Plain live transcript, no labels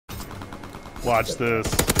Watch this.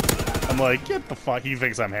 I'm like, get the fuck. He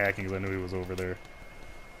thinks I'm hacking because I knew he was over there.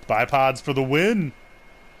 Bipods for the win.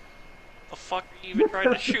 The fuck are you even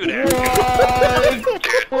trying to shoot at?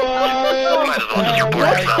 What? Oh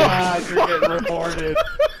my god, you're getting reported.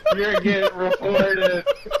 You're getting reported.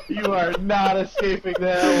 You are not escaping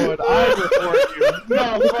that one. I report you.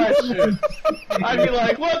 No question. I'd be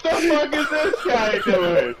like, what the fuck is this guy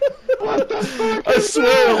doing? What the fuck I is swear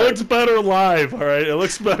that? it looks better live, alright? It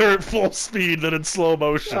looks better at full speed than in slow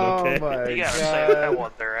motion, okay? Oh my You gotta god. say that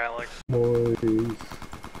one there, Alex. Boys.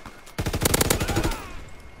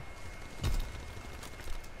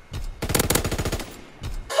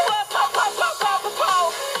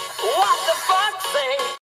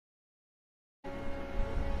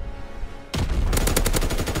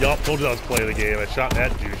 Yup, told you I was playing the game. I shot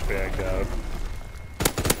that douchebag down.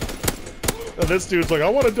 And this dude's like, I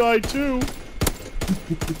want to die too.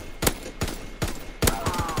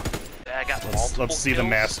 I got multiple Let's see the kills.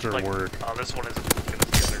 master like, work. Oh, this one isn't as good as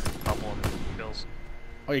the other couple of kills.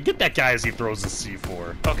 Oh, yeah, get that guy as he throws the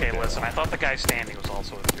C4. Okay, listen, I thought the guy standing was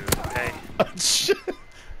also a dude, okay?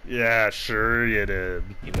 Yeah, sure you did.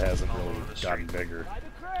 He hasn't really gotten bigger.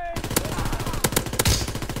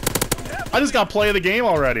 I just got play of the game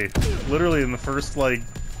already. Literally in the first, like,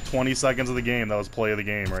 20 seconds of the game, that was play of the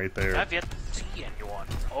game right there. I've yet to see anyone.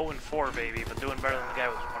 0-4, baby, but doing better than the guy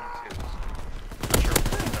with 1-2. Not sure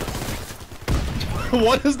what he does.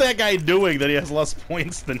 What is that guy doing that he has less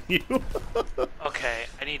points than you? Okay,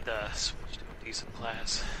 I need to switch to a decent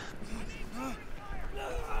class.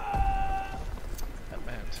 That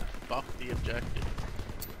meant buff the objective.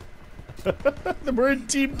 We're in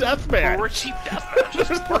team deathmatch. We're cheap deathmatch.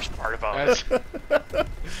 That's the worst part about it.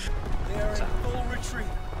 They're in full retreat.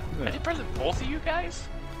 I did better than both of you guys?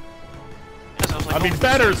 Yes, I was like, I mean,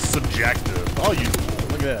 better's subjective. Oh, you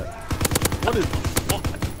look at that. What is?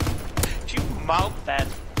 Did you mount that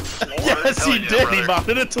floor? Yes, Hell he yeah, did. brother. He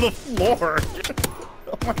mounted it to the floor.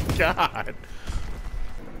 Oh my god.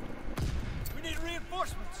 We need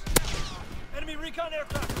reinforcements. Enemy recon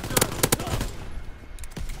aircraft returned.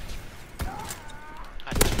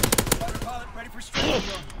 Fighter pilot ready for strike run.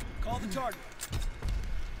 Call the target.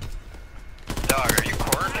 Dog, are you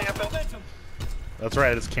corner camping? Momentum. That's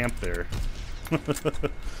right. It's camp there.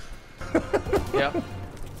 Yep.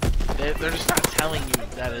 They're just not telling you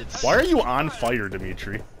that it's... Why are you on fire,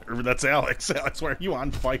 Dimitri? Or that's Alex. Alex, why are you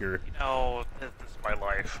on fire? You know, this is my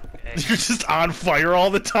life. Okay? You're just on fire all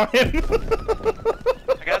the time.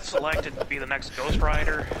 I got selected to be the next Ghost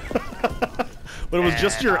Rider. But it was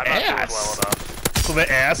just your I'm not doing ass. well enough. So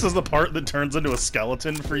the ass is the part that turns into a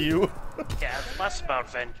skeleton for you? Yeah, it's less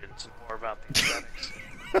about vengeance and more about the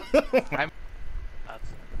aesthetics. I'm...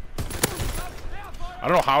 I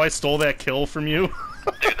don't know how I stole that kill from you.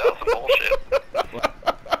 Dude, that was some bullshit.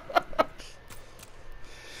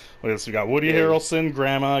 Wait, so we got Woody Harrelson,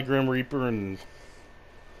 Grandma, Grim Reaper, and...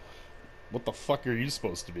 What the fuck are you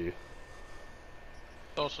supposed to be?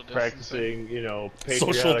 Social distancing. Practicing, you know,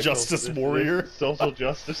 Social justice warrior? Social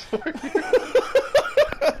justice warrior.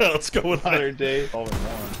 Let's go with 100 that. days. All in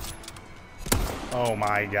one. Oh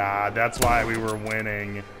my god, that's why we were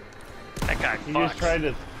winning. That guy He just fucks. tried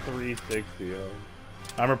to 360 him.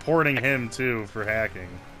 I'm reporting him too for hacking.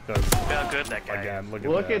 Because, Look how good that guy again, is. look at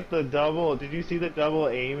Look that. at the double. Did you see the double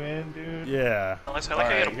aim in, dude? Yeah. Unless I like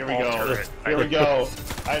how you Alright, had a here we ball go. turret. Here we go.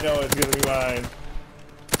 I know it's gonna be mine.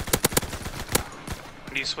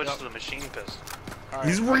 When you switch to the machine pistol.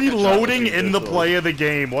 He's reloading Good shot, in the pistol. play of the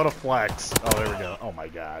game. What a flex. Oh, there we go. Oh my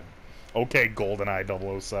god. Okay,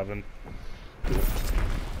 GoldenEye 007.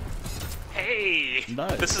 Hey!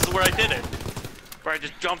 Nice. This is where I did it. Where I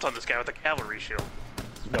just jumped on this guy with a cavalry shield.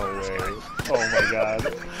 No way. Oh my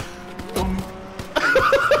god.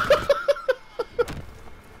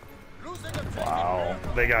 Wow.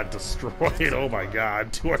 They got destroyed. Oh my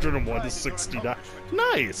god. 201 to 69.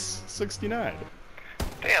 Nice. 69.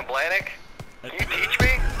 Damn, Blanik. Can you teach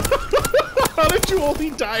me? How did you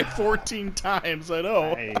only die 14 times? I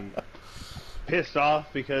know. I pissed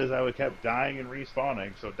off because I would kept dying and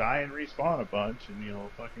respawning. So die and respawn a bunch, and you know,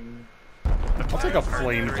 fucking. I'll take a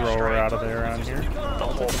flamethrower out of there on here. The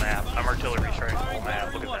whole map. I'm artillery striking the whole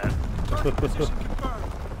map. Look at that. Position confirmed.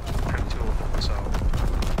 I have 2 of them, so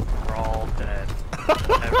we're all dead.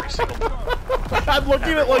 Every single. I'm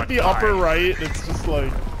looking at like the Everyone upper died. right. It's just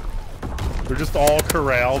like they're just all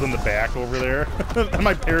corralled in the back over there. And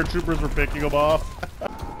my paratroopers were picking them off.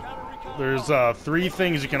 There's 3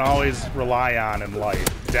 things you can always rely on in life: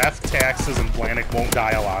 death, taxes, and Blanik won't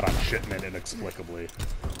die a lot on shipment inexplicably.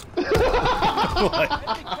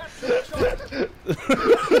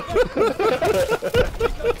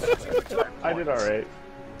 I did alright.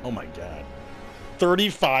 Oh my god.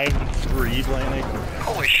 35-3, Blaney.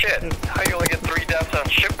 Holy shit. How you only get 3 deaths on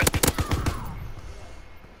shipment?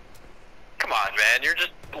 Come on, man. You're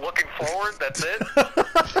just looking forward? That's it?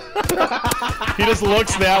 He just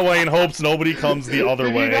looks that way and hopes nobody comes the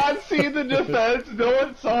other way. Did you not see the defense? No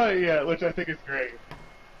one saw it yet, which I think is great.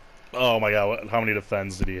 Oh my god, how many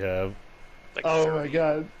defense did he have? Like Oh 30. my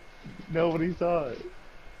god. Nobody saw it.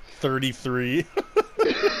 33.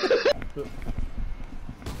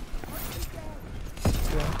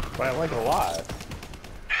 By like a lot.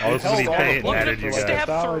 Oh, this is when he Held on bayoneted for you like guys. a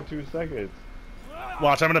solid 2 seconds.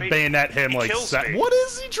 Watch, I'm gonna bayonet him like kills set. me. What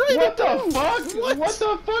is he trying What to do? the fuck? What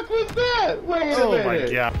the fuck was that? Wait a Oh minute.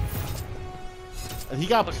 my god. And he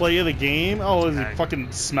got play of the game? Oh, he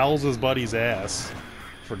fucking smells his buddy's ass.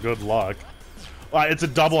 For good luck. It's a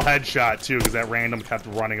double headshot too, because that random kept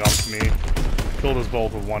running up to me. Killed us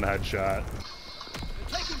both with 1 headshot.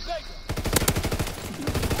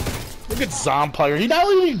 Look at Zompire. He not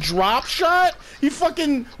only drop shot, he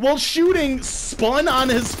fucking, while shooting, spun on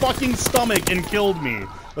his fucking stomach and killed me.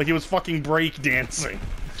 Like he was fucking break dancing.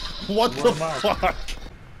 What the fuck?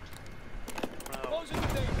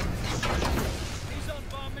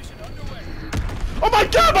 Oh my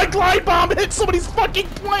god, my glide bomb hit somebody's fucking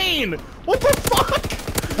plane! What the fuck?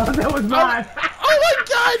 Oh, that was mine. Oh my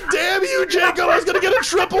god damn you, Jacob! I was gonna get a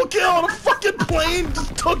triple kill and a fucking plane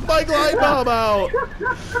just took my glide bomb out!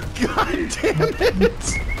 God damn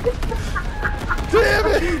it! Damn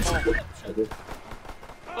it!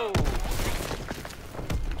 Oh.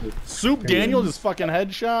 Soup Daniel just fucking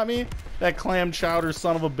headshot me? That clam chowder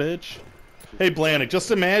son of a bitch. Hey Blanik,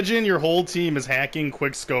 just imagine your whole team is hacking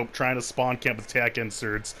quickscope trying to spawn camp with tac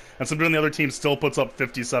inserts, and somebody on the other team still puts up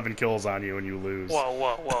 57 kills on you and you lose. Whoa,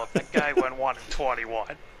 whoa, whoa. That guy went 1 and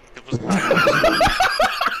 21. It was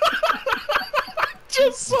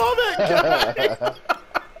Just saw that guy!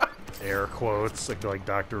 Air quotes, like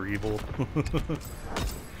Dr. Evil.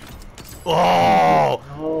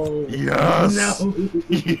 Oh! Yes! No.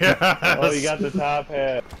 Yes! Oh, you got the top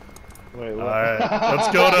hat. Wait, look. Alright,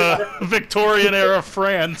 let's go to Victorian era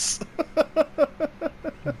France.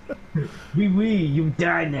 Wee, you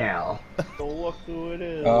die now. Go look who it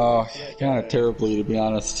is. Oh, kind of terribly, to be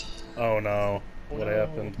honest. Oh no. What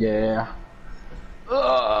happened? Yeah.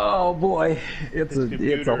 Oh boy, it's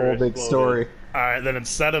a whole big story. Alright, then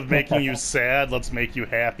instead of making you sad, let's make you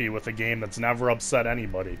happy with a game that's never upset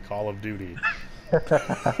anybody. Call of Duty.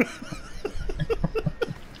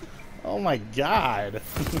 Oh my god.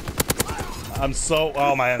 I'm so...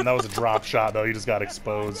 Oh man, that was a drop shot though. He just got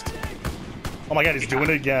exposed. Oh my god, he's doing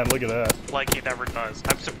it again. Look at that. like he never does.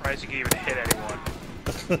 I'm surprised you can even hit anyone.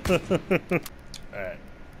 Alright.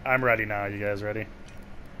 I'm ready now. You guys ready?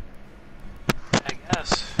 I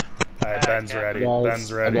guess. Alright, Ben's ready. Guys,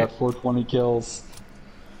 Ben's ready. I got 420 kills.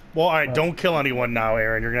 Well, alright, don't kill anyone now,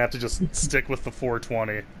 Aaron. You're gonna have to just stick with the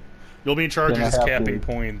 420. You'll be in charge of Then I just have capping to.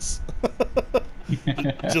 points.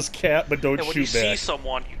 Just cap, but don't And when shoot you see back.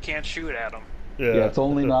 someone, you can't shoot at them. Yeah, it's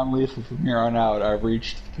only non-lethal from here on out. I've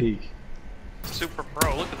reached the peak. Super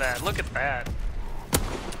pro, look at that, look at that.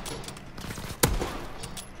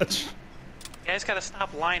 You guys gotta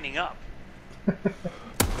stop lining up.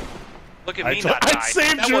 Look at me not die. I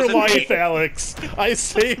saved That your wasn't life, me. Alex. I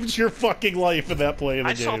saved your fucking life in that play of the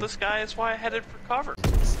I game. saw this guy, that's why I headed for cover.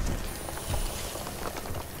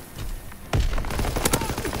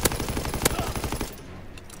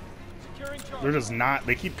 They're just not.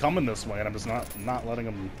 They keep coming this way, and I'm just not letting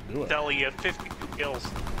them do it. Deli had 52 kills.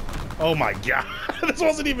 Oh my god, this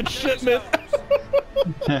wasn't even shipment.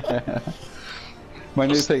 My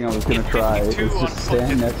new thing I was gonna try is just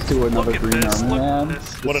stand next to another Look at green this, armor look at man. this.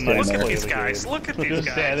 Just What a stand nice Look there. at play these of the guys, game. look at these guys.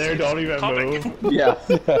 Just stand there, don't even Coming. move. Yeah.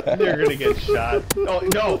 You're gonna get shot. Oh,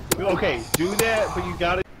 no. Okay, do that, but you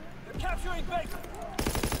gotta... Capturing Baker.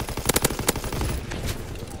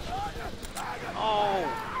 Oh,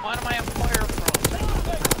 why am I on fire from?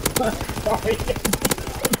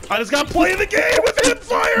 I just got play of the game with hip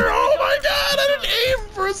fire. Oh my god, I didn't aim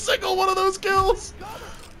for a single one of those kills.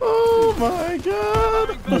 Oh my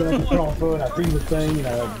god. I bring the thing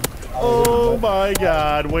and Oh my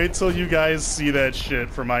god. Wait till you guys see that shit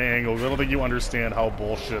from my angle. I don't think you understand how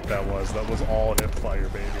bullshit that was. That was all hip fire,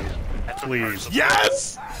 baby. Please.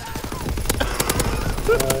 Yes!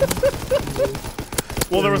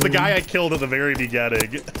 Well, there was the guy I killed at the very beginning.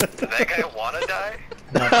 Did that guy wanna die?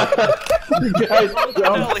 Guys,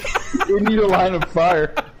 jump. We need a line of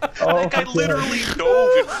fire. Oh, That guy literally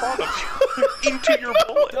dove in front of you, into your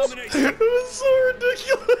bullets. It was so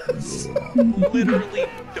ridiculous. Literally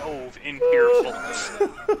dove into your bullets.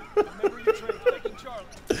 Remember your train taking Charlie.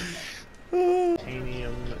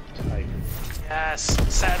 Titanium Tiger. Yes,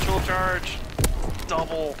 satchel charge.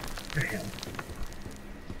 double. Dude,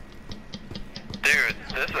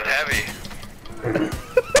 this is heavy.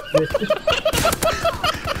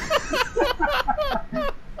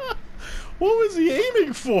 What was he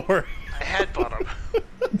aiming for? I headbutt him.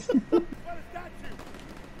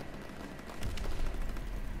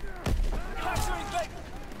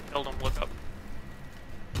 Killed him, look up.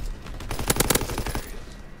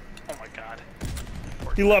 Oh my god.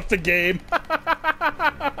 He left the game.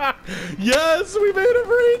 Yes, we made him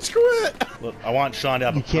rage quit. Look, I want Sean to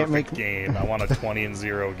have a perfect game. I want a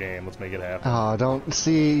 20-0 game. Let's make it happen. Oh, don't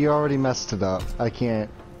see. You already messed it up. I can't.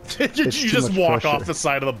 you just walk off the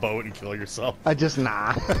side of the boat and kill yourself. I just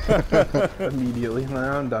Immediately. No,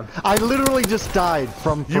 I'm done. I literally just died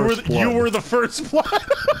from first blood. You were the first blood.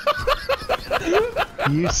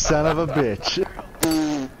 You son of a bitch.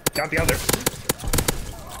 Got the other.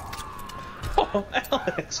 Oh,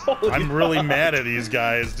 Alex, holy I'm really mad at these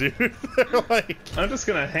guys, dude. They're like, I'm just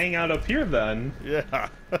gonna hang out up here then. yeah.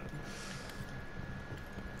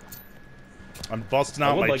 I'm busting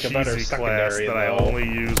out my like a better cheesy class secondary, that I though. only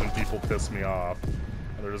use when people piss me off.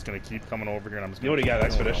 And they're just gonna keep coming over here, and I'm just You gonna. already got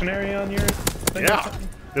expeditionary on your thing? Yeah,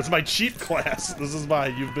 it's my cheat class. This is my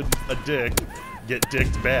you've been a dick, get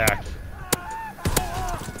dicked back.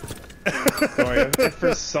 Don't worry, if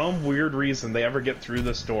for some weird reason they ever get through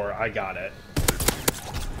this door, I got it.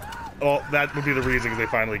 Well, that would be the reason, because they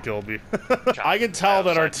finally killed me. I can tell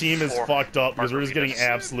that our team is fucked up because we're just getting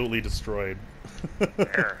absolutely destroyed.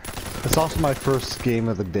 It's also my first game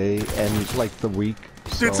of the day and like the week.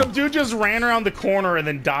 So. Dude, some dude just ran around the corner and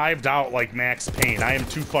then dived out like Max Payne. I am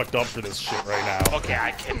too fucked up for this shit right now. Okay, I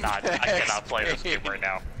cannot play this game right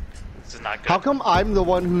now. This is not good. How come I'm the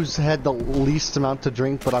one who's had the least amount to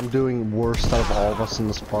drink, but I'm doing worst out of all of us in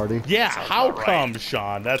this party? Yeah, how come,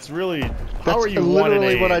 Sean? That's really... How That's are you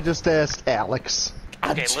literally 1-8? what I just asked Alex.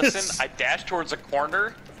 Okay, listen, I dashed towards a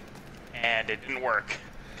corner, and it didn't work.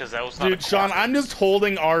 Because that was not Dude, Sean, I'm just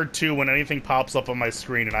holding R2 when anything pops up on my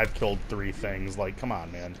screen, and I've killed 3 things. Like, come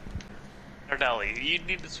on, man. Nardelli, you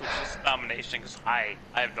need to switch this nomination, because I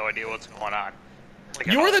have no idea what's going on. Like,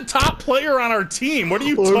 You were the top player on our team. What are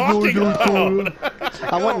you talking about?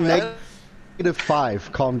 I want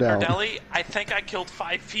 -5. Calm down. Nardelli, I think I killed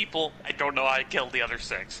 5 people. I don't know how I killed the other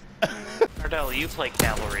 6. Nardelli, you play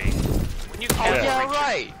cavalry. When you Oh, yeah,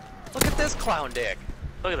 right. Look at this clown dick.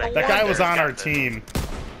 Look at that. That guy was on our team.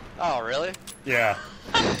 Oh, really? Yeah.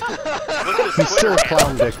 He's still a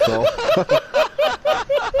clown dick, though.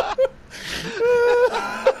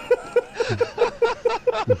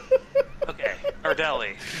 Okay,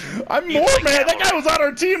 Nardelli. I'm more mad. That guy was on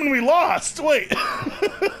our team and we lost. Wait.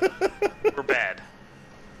 We're bad.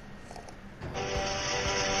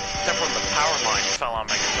 Except when the power line fell on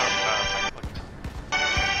my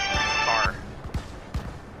car.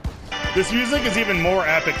 This music is even more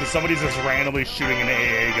epic because somebody's just randomly shooting an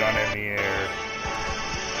AA gun in the air.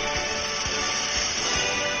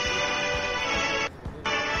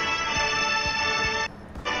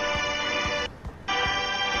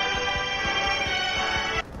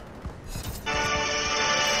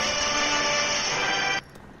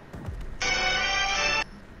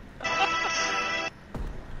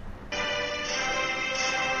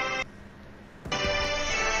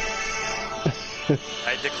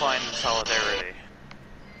 I decline in solidarity.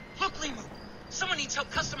 Look, Limu, someone needs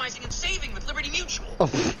help customizing and saving with Liberty Mutual.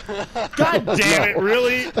 God damn it,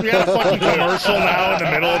 really? We had a fucking commercial now in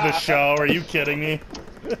the middle of the show. Are you kidding me?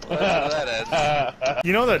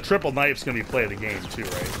 You know that triple knife's gonna be play of the game too,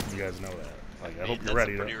 right? You guys know that. Like, I hope you're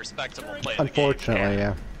ready. Pretty respectable play. Unfortunately,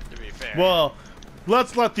 yeah. To be fair. Well,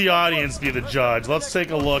 let's let the audience be the judge. Let's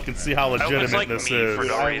take a look and see how legitimate this is.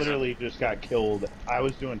 Dude, I literally just got killed. I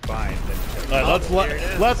was doing fine.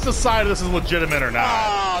 Let's decide if this is legitimate or not.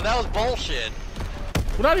 Oh, that was bullshit.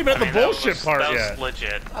 We're not even at the bullshit part that yet. was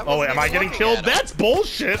legit. Oh wait, am I getting killed? That's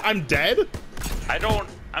bullshit. I'm dead.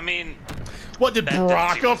 I mean, what did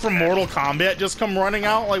Baraka from Mortal Kombat just come running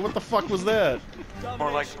out? Like, what the fuck was that?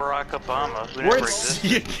 more like Barack Obama, who never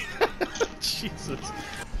existed. Jesus.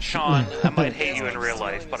 Sean, I might hate you in real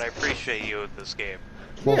life, but I appreciate you at this game.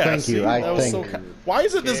 Well, Yeah, thank see, you. I that was think why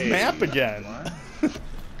is it this map again?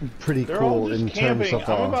 pretty They're all cool just in camping. terms of.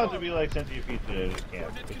 I'm about to be like SentientPizza and just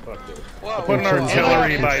camp. Just fuck this. Whoa, Put an In terms of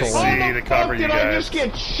artillery by control. sea to cover you Did I guys. just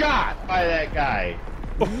get shot by that guy?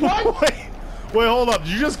 What? Wait, hold up.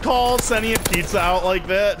 Did you just call SentientPizza out like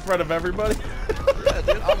that in front of everybody? Yeah,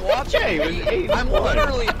 dude, I'm watching. Yeah, it was 8-1. I'm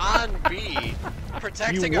literally on B,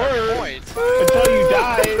 protecting You our were. point. Until you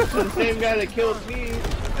died to the same guy that killed me.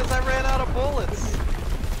 Because I ran out of bullets.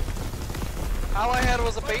 All I had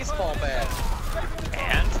was a baseball bat.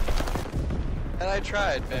 And And I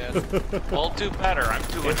tried, man. Well, do better. I'm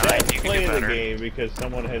doing If high. that's You can playing do the better. game because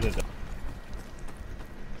someone hasn't.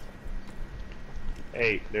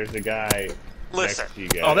 Hey, there's a guy. Listen. Next to you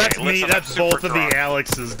guys. Oh, that's Hey, me. listen, That's I'm both super of drunk. the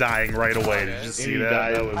Alexes dying right away. Did you And see he that?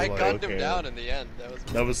 died. That was I like, gunned him okay. down in the end.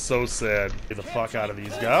 that was so sad. Get the fuck out of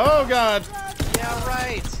these guys. Oh god. Yeah,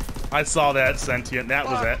 right. I saw that sentient. That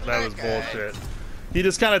was Fuck that was that guy. bullshit. He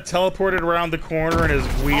just kind of teleported around the corner in his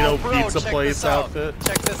Guido Oh, bro, Pizza check Place this out. outfit.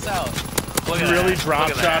 Check this out. Look He at really that. drop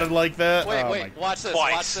Look at that. shotted like that. Wait, Oh wait, my- watch this.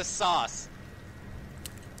 Twice. Watch this sauce.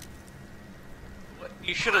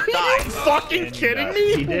 You should have Are you died. fucking And, kidding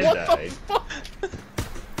me? he did What die. the fuck?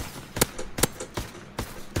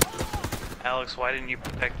 Alex, why didn't you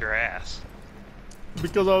protect your ass?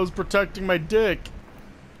 Because I was protecting my dick.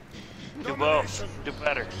 Do both. Do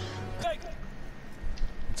better. I'm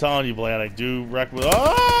telling you, Vlad, I do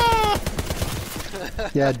Ah!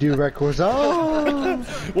 Yeah, do records. Oh!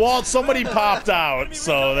 Well, somebody popped out,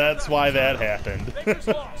 so that's why that happened.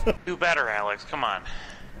 Do better, Alex. Come on.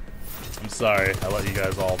 I'm sorry, I let you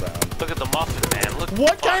guys all down. Look at the muffin, man. Look.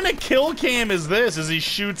 What kind of kill cam is this? Is he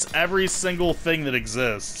shoots every single thing that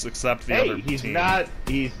exists except the other Hey, he's team. not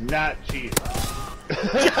cheating.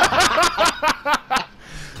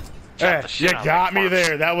 Hey, the you shit out of got my me corpse.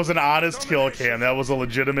 there. That was an honest kill cam. That was a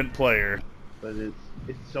legitimate player. But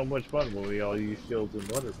it's so much fun when we all use shields and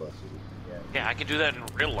blunderbusses. Yeah, I can do that in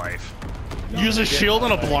real life. Use a shield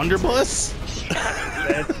on a blunderbuss?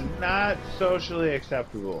 That's not socially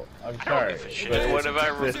acceptable. I'm I don't sorry. give a shit. but What have I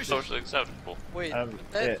ever it's- socially acceptable? Wait,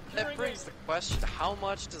 it. that brings the question: how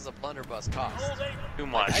much does a blunderbuss cost? Too I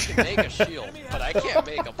much. can make a shield, but I can't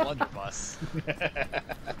make a blunderbuss.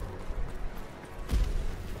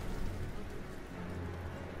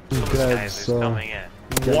 Those Good, guys so- is coming in.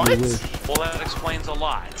 What? Well, that explains a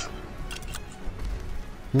lot.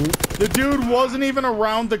 The dude wasn't even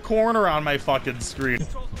around the corner on my fucking screen.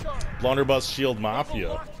 Blunderbuss Shield Mafia.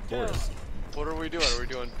 Of course. What are we doing? Are we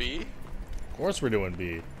doing B? Of course we're doing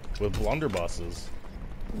B. With blunderbusses.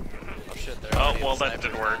 Oh shit! There. Oh, well, that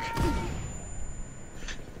didn't work.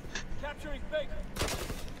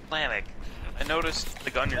 Planet, I noticed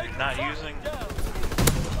the gun you're not using.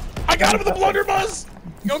 I got him with the blunderbuss!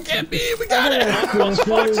 Go get me! We got it! Those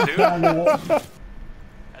fucks, dude. God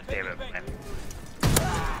damn it, man.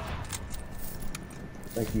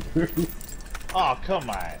 Thank you. Oh, come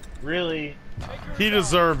on. Really? He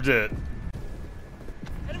deserved it.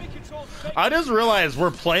 I just realized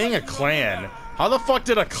we're playing a clan. How the fuck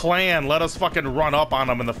did a clan let us fucking run up on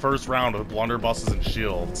them in the first round with blunderbusses and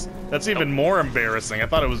shields? That's even more embarrassing. I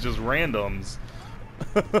thought it was just randoms.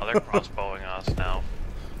 Oh, they're crossbowing us now.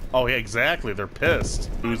 Oh yeah, exactly. They're pissed.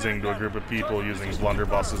 Losing to a group of people using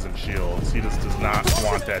blunderbusses and shields. He just does not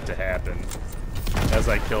want that to happen. As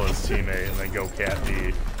I kill his teammate and then go cat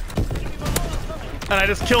B. And I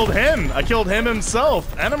just killed him! I killed him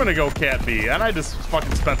himself! And I'm gonna go cat B. And I just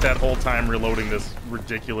fucking spent that whole time reloading this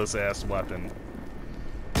ridiculous ass weapon.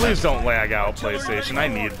 Please don't lag out, PlayStation. I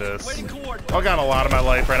need this. I've got a lot of my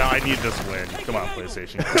life right now. I need this win. Come on,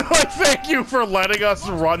 PlayStation. Thank you for letting us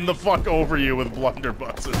run the fuck over you with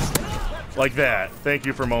blunderbusses. Like that. Thank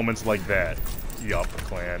you for moments like that. Yup,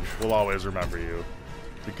 clan. We'll always remember you.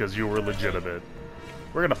 Because you were legitimate.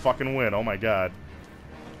 We're gonna fucking win. Oh my god.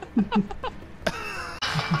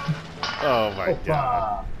 Oh my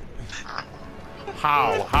god.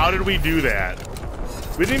 How? How did we do that?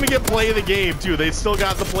 We didn't even get play of the game, too. They still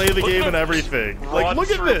got the play of the game and everything. Like,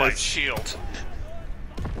 look at My this. shield.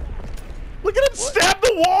 Look at him stab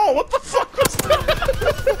the wall. What the fuck was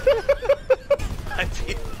that? I'd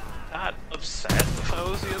be not upset if I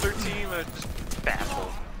was the other team. I'd just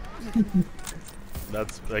baffled.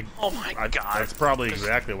 That's like. Oh my god. That's probably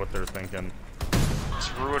exactly what they're thinking.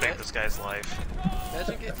 It's ruining this guy's life.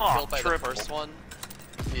 Imagine getting Oh, killed by triple. the first one,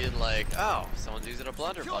 being like, "Oh, someone's using a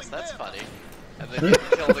blunderbuss. That's funny." And then you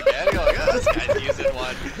get killed again. You're like, "Oh, this guy's using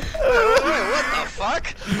one." Wait, what the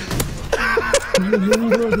fuck?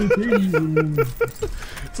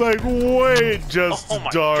 It's like, wait just Oh my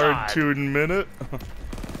darn God. 2 minute.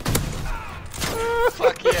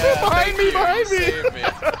 Fuck yeah! Behind thank me, you, behind you me. saved me.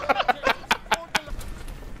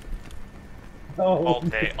 All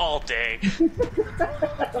day, all day.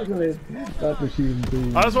 That's machine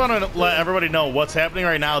team. I just want to let everybody know what's happening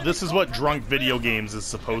right now. This is what drunk video games is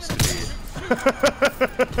supposed to be.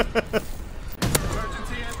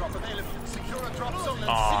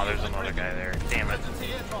 Aw, there's another guy there. Damn it.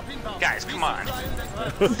 Guys, come on.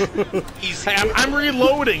 Easy. Hey, I'm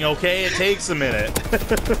reloading, okay? It takes a minute.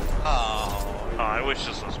 Oh, Oh, I wish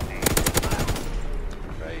this was me.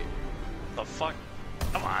 right. The fuck?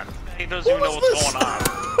 Come on. He doesn't even know what's going on.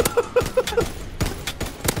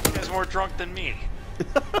 You guys more drunk than me.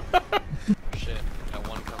 Shit, got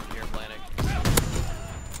one coming here, Atlantic.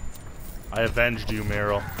 I avenged you,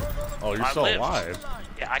 Meryl. Oh, you're I still lived. alive.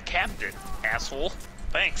 Yeah, I capped it, asshole.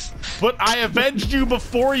 Thanks. But I avenged you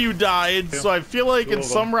before you died, so I feel like in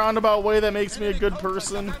some roundabout way that makes me a good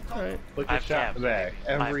person. Right? Look I've at shot capped. back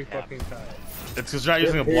every I've capped. fucking time. It's because you're not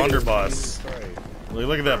using a blunderbuss. Right.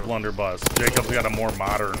 Look at that blunderbuss. Jacob's got a more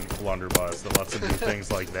modern blunderbuss that lets him do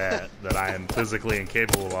things like that I am physically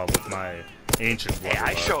incapable of with my ancient blunderbuss.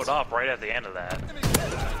 Hey, I showed up right at the end of that.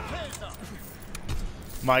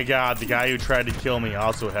 My god, the guy who tried to kill me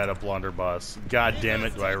also had a blunderbuss. God damn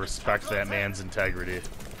it, do I respect that man's integrity.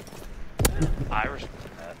 I respect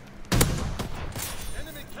that.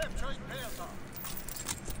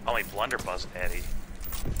 Call me Blunderbuss Daddy.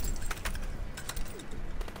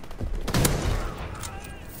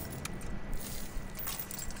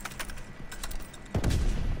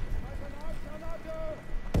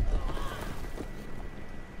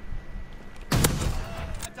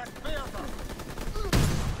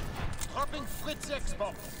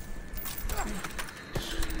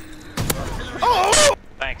 Oh!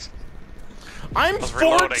 Thanks. I'm was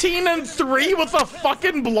reloading. 14-3 with a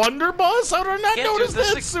fucking blunderbuss? How did I not Yeah, notice dude, this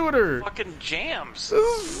that is sooner? Fucking jams.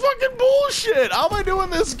 This is fucking bullshit. How am I doing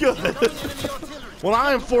this good? Well,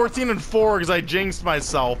 I am 14-4 because I jinxed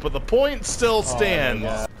myself, but the point still stands.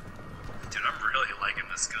 Dude, I'm really liking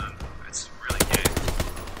this gun. It's really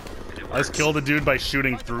good. I just killed a dude by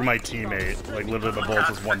shooting through my teammate. Like, literally the bullet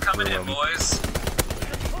just went through him. Boys.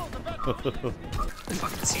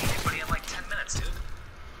 Fucking see anybody in like 10 minutes, dude.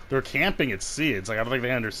 They're camping at C. It's like, I don't think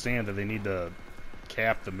they understand that they need to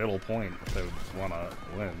cap the middle point if they want to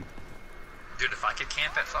win. Dude, if I could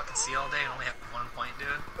camp at fucking C all day and only have 1 point,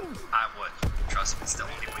 dude, I would. Trust me, it's the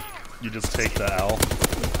only way you can win. You just take the L.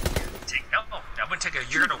 No, I wouldn't take a.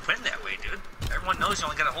 You're gonna win that way, dude. Everyone knows you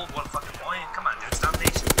only gotta hold 1 fucking point. Come on, dude, it's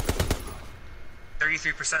domination.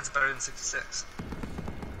 33% is better than 66.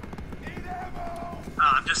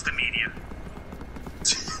 I'm just the media.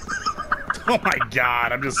 Oh my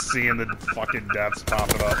god, I'm just seeing the fucking deaths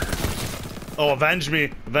popping up. Oh, avenge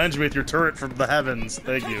me. Avenge me with your turret from the heavens.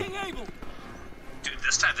 Thank you. Dude,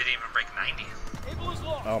 this time they didn't even break 90.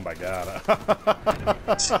 Oh my god.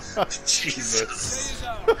 Jesus.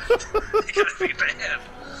 They gotta be bad.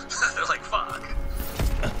 They're like, fuck.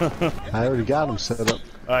 I already got him set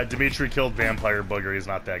up. Dimitri killed Vampire Booger. He's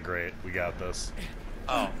not that great. We got this.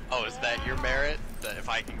 Oh, is that your merit? That if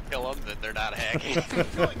I can kill them, then they're not hacking?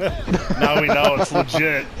 Now we know it's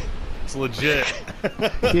legit. It's legit.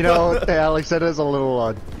 You know, Alex, that is a little,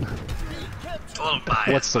 A little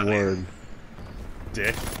biased. what's the word?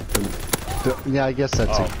 Dick. Yeah, I guess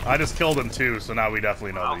that's it. I just killed him too, so now we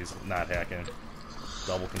definitely know that he's not hacking.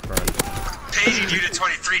 Double confirmed. Paging you to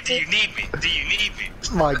 23, do you need me? Do you need me?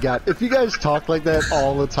 My god, if you guys talk like that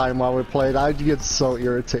all the time while we played, I'd get so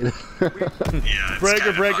irritated. Yeah,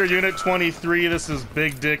 Breaker, Unit 23, this is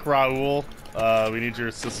Big Dick Raul. We need your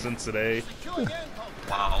assistance today.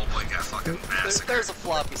 Wow, boy got fucking massacred. There's a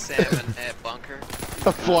floppy salmon at bunker.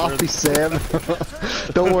 A floppy Sam.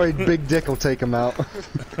 Don't worry, Big Dick will take him out.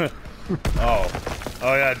 Oh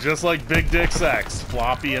yeah, just like Big Dick Sex,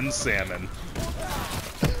 Floppy and Salmon.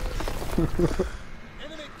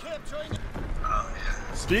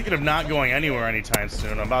 Speaking of not going anywhere anytime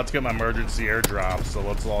soon, I'm about to get my emergency airdrop, so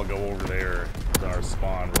let's all go over there to our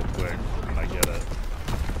spawn real quick when I get it.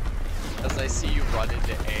 As I see you run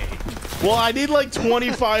into A. Well, I need like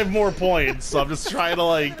 25 more points, so I'm just trying to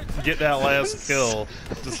like get that last kill,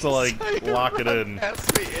 just to like lock it in.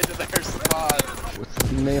 Pass me into their spawn.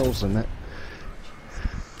 With nails in it.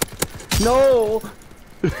 No!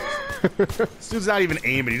 This dude's not even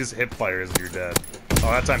aiming, he just hip fires and you're dead.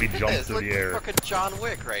 Oh, that time he jumped It's through like the air. fucking John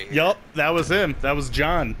Wick right here. Yup, that was him. That was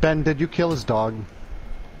John. Ben, did you kill his dog?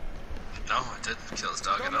 No, I didn't kill his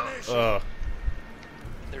dog at all.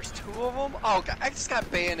 There's 2 of them? Oh, God, I just got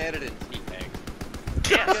bayoneted and teabagged.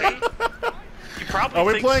 Yeah, see? You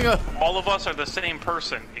probably think playing all of us are the same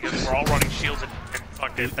person because we're all running shields and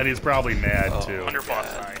fucking And he's probably mad too.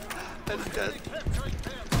 Blunderbuss night. That's good.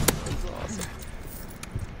 That's awesome.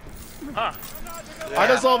 Huh. I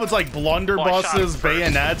just love it's like Well, I shot him blunderbusses, first.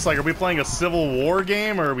 bayonets. Like, are we playing a Civil War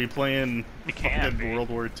game or are we playing We can't fucking be. World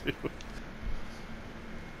War II?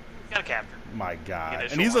 Got a captain. My God.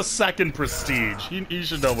 Initial And he's one. a second prestige. He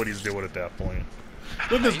should know what he's doing at that point.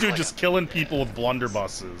 Look at this He's dude like just killing people with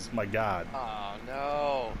blunderbusses. My God. Oh,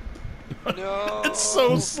 no. No. It's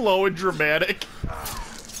so slow and dramatic.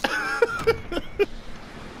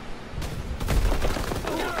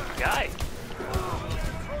 Guy.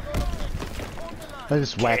 I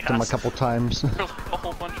just whacked him a couple times. There's a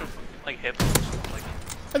whole bunch of like hips. Like,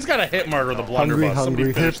 I just gotta hit murder the Hungry, blunderbuss. Somebody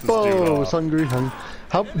hungry, finish this dude hippos, off. hungry, hungry.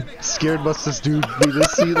 How scared must this dude be to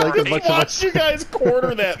see like a He bunch of watched us? you guys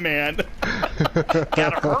corner that man.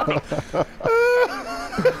 Gotta hurt him.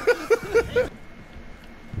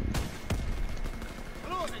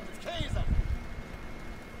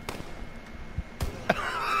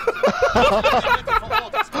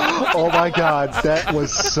 Oh my god, that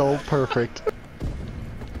was so perfect.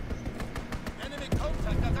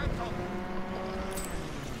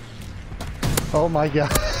 Oh my god.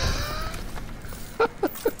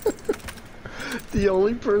 The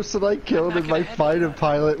only person I killed in my fighter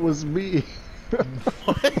pilot was me.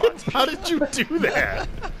 What? How did you do that?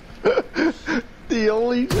 The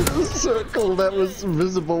only circle that was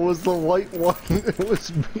visible was the white one. It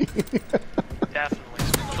was me. Definitely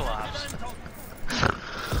special ops.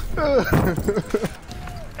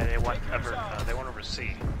 And they went over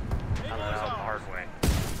C. On the hard way.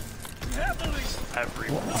 Every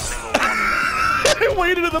single one of them. I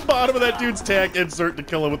waited at the bottom of that dude's tack insert to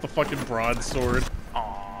kill him with the fucking broadsword.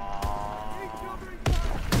 Aww.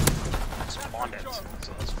 Spawned it,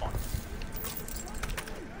 so that's fun.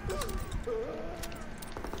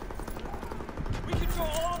 We control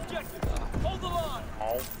all objectives. Hold the line.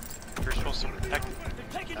 Oh, you're supposed to protect it.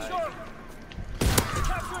 They're taking charge.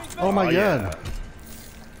 Oh my god.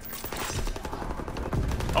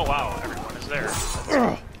 Oh wow, everyone is there.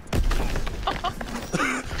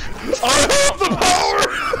 I have the power!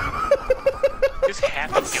 Just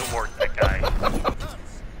happy Gilmore that guy.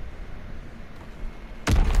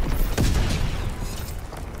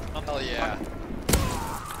 Oh yeah.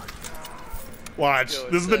 Watch,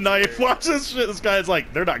 this is the knife. Watch this shit. This guy's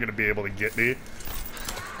like, they're not gonna be able to get me.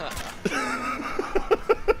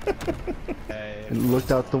 And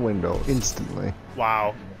looked out the window instantly.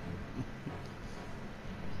 Wow.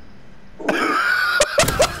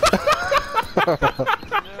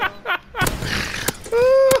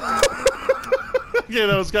 Yeah,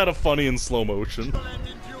 that was kind of funny in slow motion.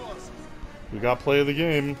 We got play of the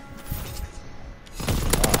game.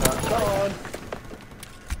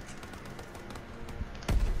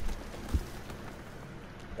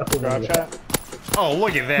 Oh,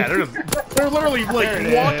 look at that! They're literally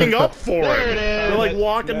like walking up for him. They're like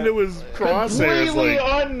walking into his crosshairs. Completely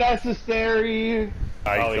Like, unnecessary.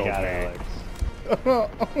 I Oh, killed we got me. Alex.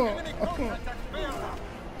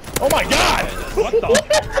 Oh my god! What the?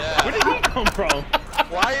 Yeah. Where did he come from?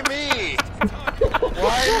 Why me?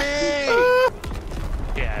 Why me?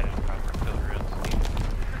 Yeah, I didn't proper kill real.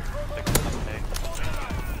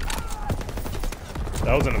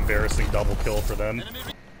 That was an embarrassing double kill for them.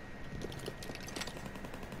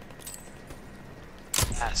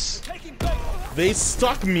 Yes. They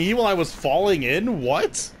stuck me while I was falling in?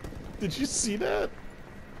 What? Did you see that?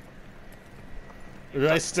 Or did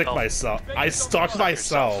I stick myself? I stuck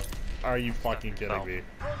myself. Are you fucking kidding me?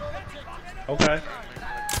 Okay.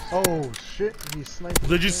 Oh shit, he sniped.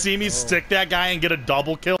 Did you see me stick that guy and get a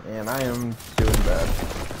double kill? And I am doing bad.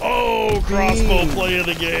 Oh, crossbow play of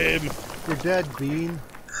the game. You're dead, Bean.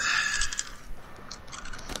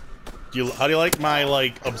 How do you like my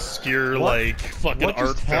like obscure like fucking What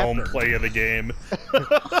art just film happened? play of the game?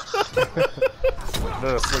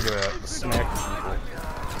 This, look at that. Smack people.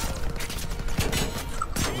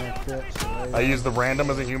 I use the random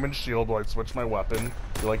as a human shield while I switch my weapon.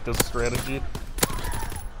 You like this strategy?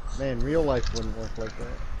 Man, real life wouldn't work like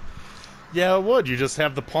that. Yeah, it would. You just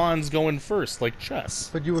have the pawns going first, like chess.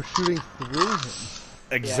 But you were shooting through him.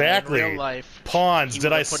 Exactly. Yeah, in real life, Pawns. he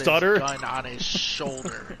Did I would've put his stutter? gun on his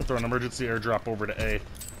shoulder. Throw an emergency airdrop over to A.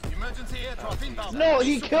 Emergency airdrop inbound. No,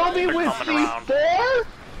 he killed me with C4?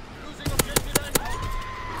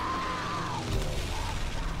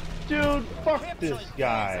 Dude, fuck this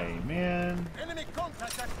guy, man. Enemy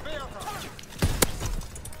contact at Beata.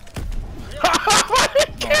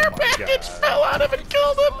 Care package fell out of it and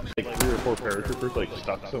killed him! Like 3 or 4 paratroopers like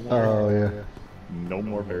stuck somewhere. Oh yeah. No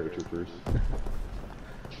more paratroopers.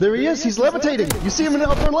 There he is. He's levitating. You see him in the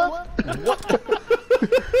upper left?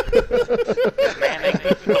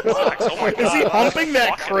 Oh my god. Is he humping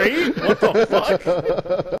that crate? What the fuck?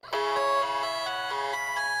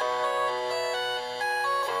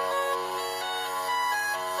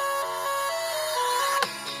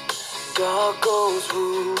 Dog goes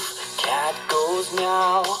woof, cat goes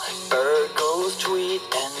meow, bird goes tweet,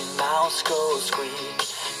 and mouse goes squeak.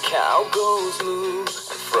 Cow goes moo,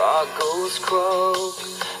 and frog goes croak,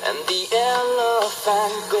 and the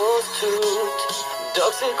elephant goes toot.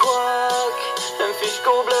 Ducks say quack, and fish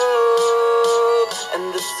go blub,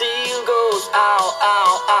 and the seal goes ow,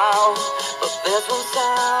 ow, ow. But there's one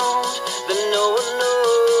sound that no one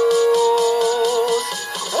knows.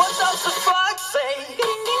 What does the fox say?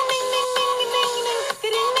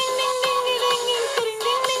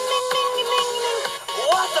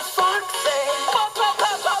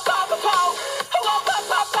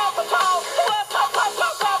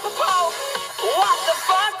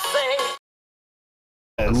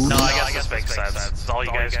 No, I guess this makes sense. It's all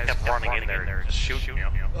you guys kept running in there, just shooting you.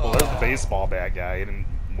 Well, there's the baseball bat guy. He didn't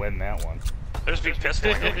win that one. There's big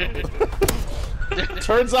pistol.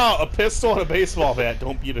 Turns out a pistol and a baseball bat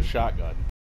don't beat a shotgun.